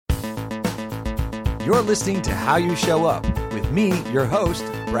You're listening to How You Show Up with me, your host,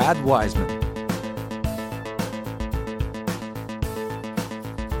 Brad Wiseman.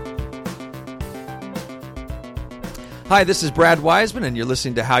 Hi, this is Brad Wiseman, and you're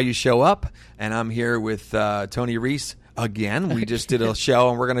listening to How You Show Up, and I'm here with Tony Reese again. We just did a show,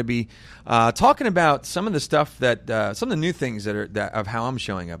 and we're going to be talking about some of the stuff that, some of the new things that of how I'm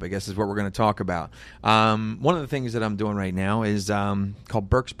showing up, I guess, is what we're going to talk about. One of the things that I'm doing right now is called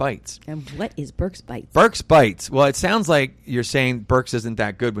Burke's Bites. And what is Burke's Bites? Burke's Bites. Well, it sounds like you're saying Burke's isn't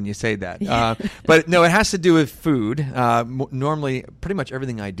that good when you say that. But no, it has to do with food. Normally, pretty much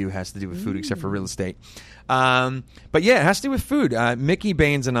everything I do has to do with food except for real estate. But yeah, it has to do with food. Mickey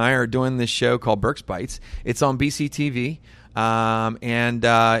Baines and I are doing this show called Burke's Bites. It's on BCTV. And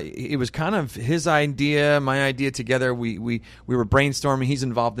it was kind of his idea, my idea together. We were brainstorming. He's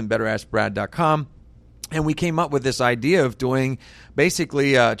involved in BetterAskBrad.com. And we came up with this idea of doing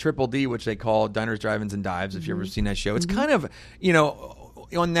basically Triple D, which they call Diners, Drive-Ins, and Dives, if you've ever seen that show. It's kind of,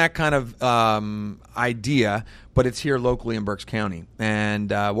 on that kind of idea, but it's here locally in Berks County.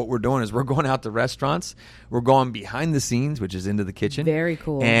 And what we're doing is we're going out to restaurants. We're going behind the scenes, which is into the kitchen. Very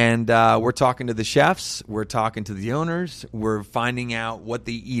cool. And we're talking to the chefs. We're talking to the owners. We're finding out what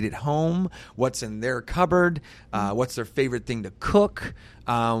they eat at home, what's in their cupboard, what's their favorite thing to cook.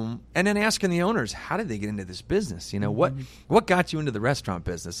 And then asking the owners, how did they get into this business? What got you into the restaurant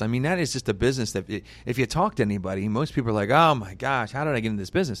business? I mean, that is just a business that if you talk to anybody, most people are like, oh my gosh, how did I get into this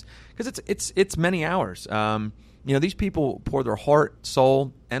business? Because it's many hours. These people pour their heart,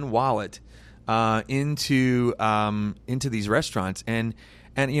 soul, and wallet into these restaurants, and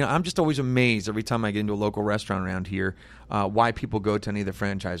I'm just always amazed every time I get into a local restaurant around here why people go to any of the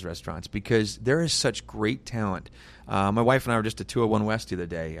franchise restaurants, because there is such great talent. My wife and I were just at 201 West the other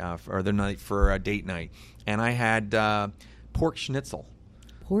day for a date night, and I had pork schnitzel.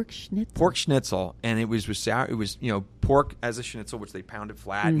 Pork schnitzel, and it was with sour. It was pork as a schnitzel, which they pounded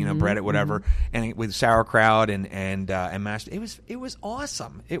flat, bread it, whatever, and with sauerkraut and mashed. It was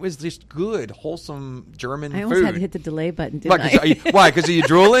awesome. It was just good, wholesome German food. I almost had to hit the delay button, didn't I? Why? Because are you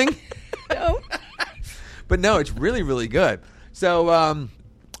drooling? No. But no, it's really, really good. So.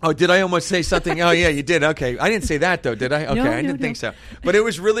 Oh, did I almost say something? Oh, yeah, you did. Okay. I didn't say that, though, did I? Okay, I didn't think so. But it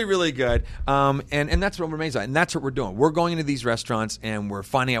was really, really good. And that's what we're amazed at. And that's what we're doing. We're going into these restaurants, and we're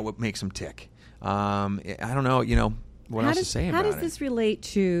finding out what makes them tick. I don't know, what else to say about it. How does this relate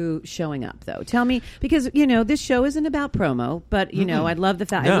to showing up, though? Tell me, because, this show isn't about promo, but, I love the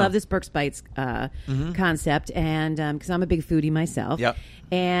fact, I love this Burke's Bites concept, and because I'm a big foodie myself. Yep.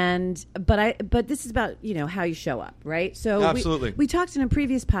 But this is about, how you show up, right? So absolutely. We talked in a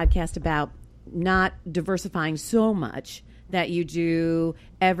previous podcast about not diversifying so much that you do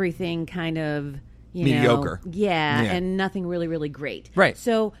everything kind of, mediocre. Yeah, and nothing really, really great. Right.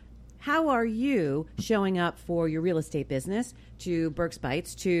 So how are you showing up for your real estate business, to Burke's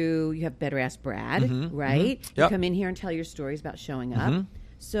Bites, to you have Better Ask Brad, right? Yep. You come in here and tell your stories about showing up.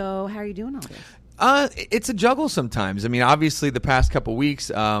 So how are you doing all this? It's a juggle sometimes. I mean, obviously, the past couple weeks,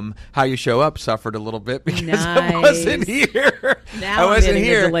 How You Show Up suffered a little bit because I wasn't here. Now I wasn't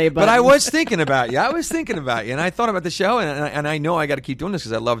here, but I was thinking about you. And I thought about the show, and I know I got to keep doing this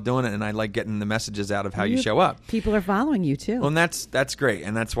because I love doing it, and I like getting the messages out of How You Show Up. People are following you too. Well, and that's great,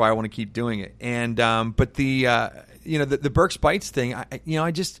 and that's why I want to keep doing it. And but the Burke's Bites thing,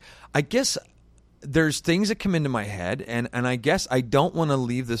 I guess there's things that come into my head, and I guess I don't want to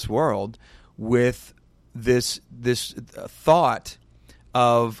leave this world with this thought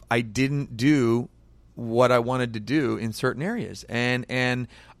of I didn't do what I wanted to do in certain areas, and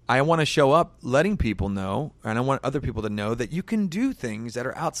I want to show up letting people know, and I want other people to know that you can do things that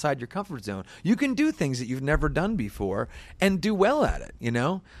are outside your comfort zone. You can do things that you've never done before and do well at it.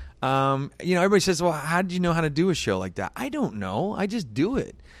 Everybody says, well, how did you know how to do a show like that? I don't know. I just do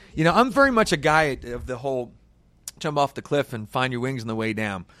it. I'm very much a guy of the whole jump off the cliff and find your wings on the way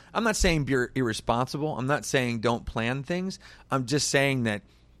down. I'm not saying be irresponsible. I'm not saying don't plan things. I'm just saying that,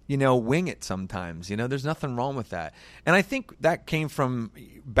 wing it sometimes. There's nothing wrong with that. And I think that came from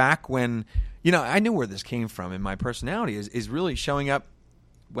back when, I knew where this came from in my personality is really showing up.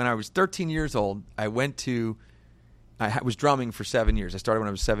 When I was 13 years old, I was drumming for 7 years. I started when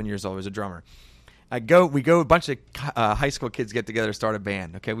I was 7 years old. I was a drummer. a bunch of high school kids get together to start a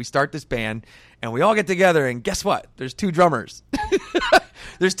band. Okay, we start this band, and we all get together, and guess what? There's two drummers.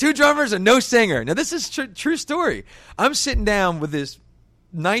 There's two drummers and no singer. Now, this is true story. I'm sitting down with this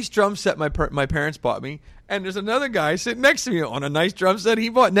nice drum set my parents bought me, and there's another guy sitting next to me on a nice drum set he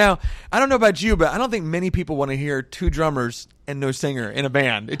bought. Now, I don't know about you, but I don't think many people want to hear two drummers and no singer in a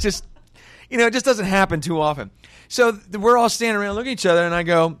band. It just, it just doesn't happen too often. So we're all standing around looking at each other, and I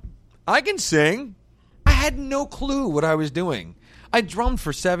go, I can sing. had no clue what I was doing. I drummed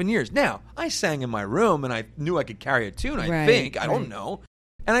for 7 years. Now, I sang in my room, and I knew I could carry a tune, I think. I don't know.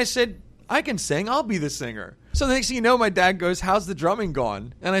 And I said, I can sing. I'll be the singer. So the next thing you know, my dad goes, how's the drumming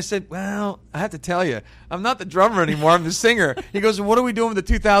gone? And I said, well, I have to tell you, I'm not the drummer anymore. I'm the singer. He goes, well, what are we doing with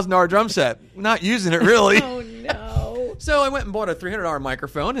the $2,000 drum set? Not using it, really. Oh, no. So I went and bought a $300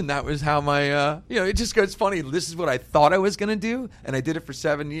 microphone, and that was how my, it just goes funny. This is what I thought I was going to do, and I did it for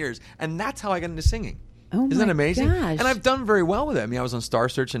 7 years. And that's how I got into singing. Oh, Isn't that amazing? Gosh. And I've done very well with it. I mean, I was on Star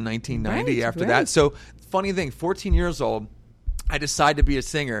Search in 1990 after that. So funny thing, 14 years old, I decided to be a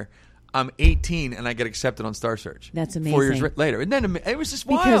singer. I'm 18 and I get accepted on Star Search. That's amazing. 4 years later. And then it was just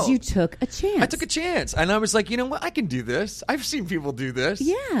wild. Because you took a chance. I took a chance. And I was like, you know what? I can do this. I've seen people do this.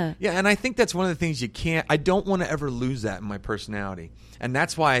 Yeah. Yeah, and I think that's one of the things I don't want to ever lose that in my personality. And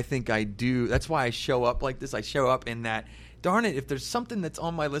that's why I think I do. That's why I show up like this. I show up in that, darn it, if there's something that's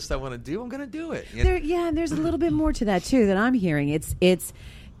on my list I want to do, I'm going to do it. And there's a little bit more to that, too, that I'm hearing. It's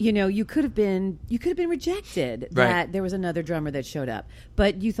you could have been rejected that there was another drummer that showed up,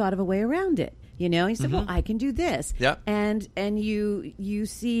 but you thought of a way around it. You said, well, I can do this. Yeah. And you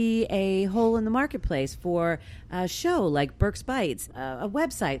see a hole in the marketplace for a show like Burke's Bites, a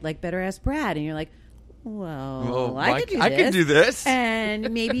website like Better Ask Brad, and you're like, well, I can do this. And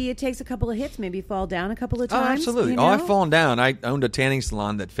maybe it takes a couple of hits, maybe fall down a couple of times. Oh, absolutely. I've fallen down. I owned a tanning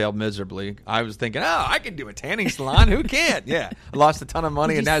salon that failed miserably. I was thinking, I can do a tanning salon. Who can't? Yeah. I lost a ton of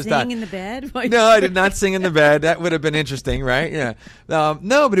money. Did you sing in the bed? No, I did not sing in the bed. That would have been interesting, right? Yeah.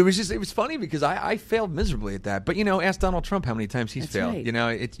 No, but it was funny because I failed miserably at that. But, ask Donald Trump how many times he's failed.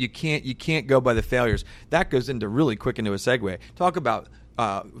 Right. You can't go by the failures. That goes into really quick into a segue. Talk about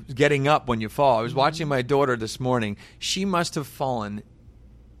getting up when you fall. I was watching my daughter this morning. She must have fallen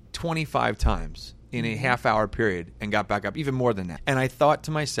 25 times in a half-hour period and got back up, even more than that. And I thought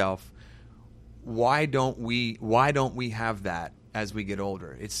to myself, why don't we have that as we get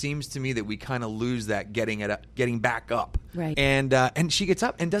older? It seems to me that we kind of lose that getting back up. Right. And she gets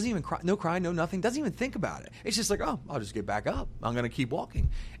up and doesn't even cry, no nothing, doesn't even think about it. It's just like, I'll just get back up. I'm going to keep walking.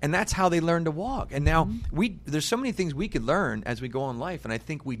 And that's how they learn to walk. And now there's so many things we could learn as we go on life, and I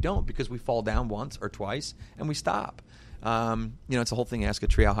think we don't because we fall down once or twice and we stop. It's a whole thing. Ask a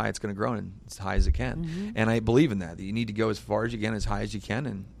tree how high it's going to grow, and as high as it can. Mm-hmm. And I believe in that you need to go as far as you can, as high as you can,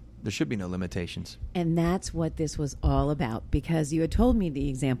 and there should be no limitations. And that's what this was all about, because you had told me the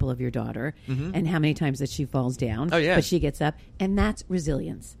example of your daughter and how many times that she falls down, but she gets up, and that's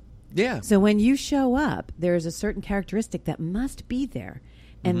resilience. Yeah. So when you show up, there's a certain characteristic that must be there,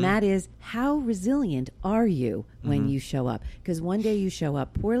 and that is, how resilient are you when you show up? Because one day you show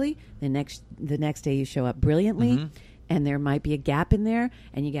up poorly, the next day you show up brilliantly, and there might be a gap in there,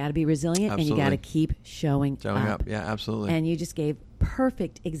 and you got to be resilient, and you got to keep showing up. Yeah, absolutely. And you just gave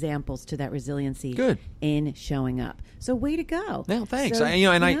perfect examples to that resiliency in showing up. So way to go. No, thanks. So,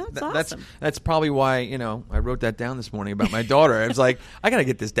 that's awesome. That's probably why, I wrote that down this morning about my daughter. I was like, I got to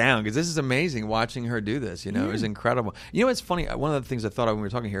get this down because this is amazing watching her do this. It was incredible. It's funny. One of the things I thought of when we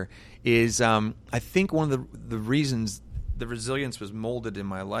were talking here is I think one of the reasons the resilience was molded in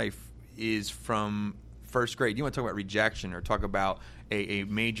my life is from first grade. You want to talk about rejection or talk about a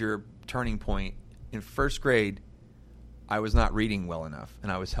major turning point. In first grade, I was not reading well enough, and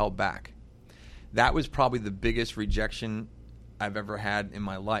I was held back. That was probably the biggest rejection I've ever had in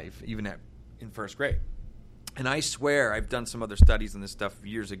my life, even in first grade. And I swear, I've done some other studies on this stuff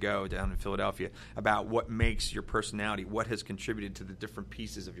years ago down in Philadelphia about what makes your personality, what has contributed to the different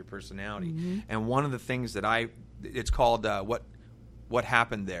pieces of your personality. Mm-hmm. And one of the things that it's called what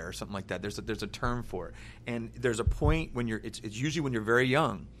happened there or something like that. There's a term for it. And there's a point when it's usually when you're very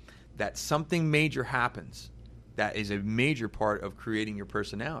young that something major happens that is a major part of creating your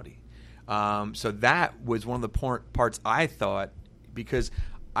personality. So that was one of the parts I thought, because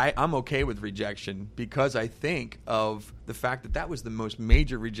I'm okay with rejection, because I think of the fact that was the most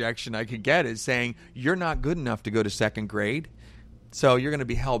major rejection I could get, is saying you're not good enough to go to second grade, so you're going to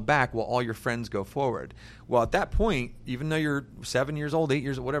be held back while all your friends go forward. Well, at that point, even though you're 7 years old, 8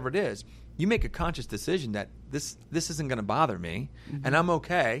 years old, whatever it is, you make a conscious decision that this isn't going to bother me, and I'm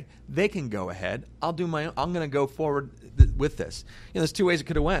okay. They can go ahead. I'll do my own. I'm going to go forward with this. There's two ways it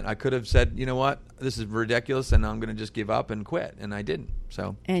could have went. I could have said, you know what, this is ridiculous, and I'm going to just give up and quit, and I didn't.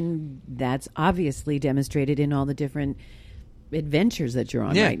 So, and that's obviously demonstrated in all the different adventures that you're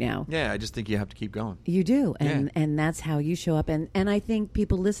on right now. Yeah, I just think you have to keep going. You do, and that's how you show up. And I think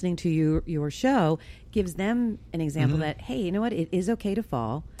people listening to your show, gives them an example Mm-hmm. that, hey, you know what? It is okay to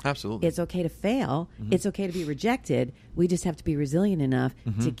fall. Absolutely. It's okay to fail. Mm-hmm. It's okay to be rejected. We just have to be resilient enough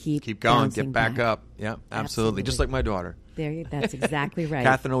to keep going, bouncing get back up. Yeah, absolutely. Just like my daughter. That's exactly right.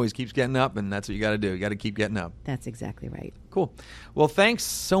 Catherine always keeps getting up, and that's what you got to do. You got to keep getting up. That's exactly right. Cool. Well, thanks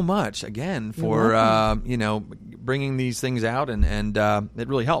so much again for bringing these things out, and it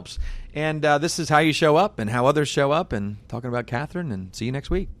really helps. And this is how you show up, and how others show up, and talking about Catherine. And see you next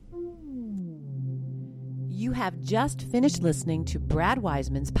week. You have just finished listening to Brad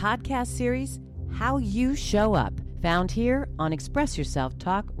Wiseman's podcast series, How You Show Up, found here on Express Yourself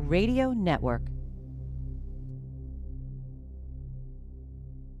Talk Radio Network.